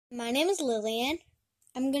My name is Lillian.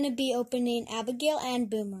 I'm going to be opening Abigail and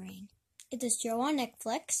Boomerang. It's a show on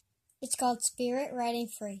Netflix. It's called Spirit Riding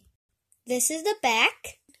Free. This is the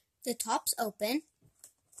back. The top's open.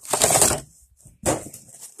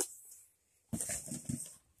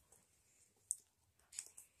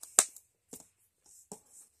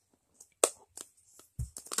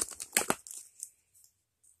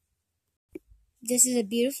 This is a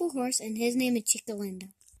beautiful horse, and his name is Chicalinda.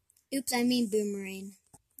 Oops, I mean Boomerang.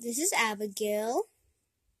 This is Abigail.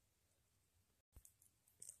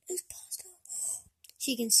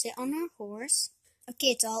 She can sit on her horse. Okay,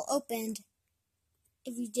 it's all opened.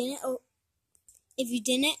 If you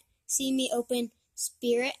didn't see me open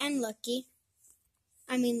Spirit and Lucky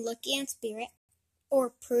and Spirit, or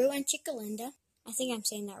Prue and Chicalinda, I think I'm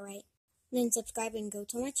saying that right, then subscribe and go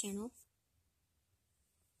to my channel.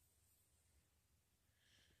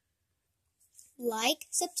 Like,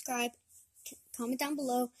 subscribe, comment down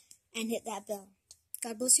below, and hit that bell.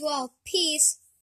 God bless you all. Peace.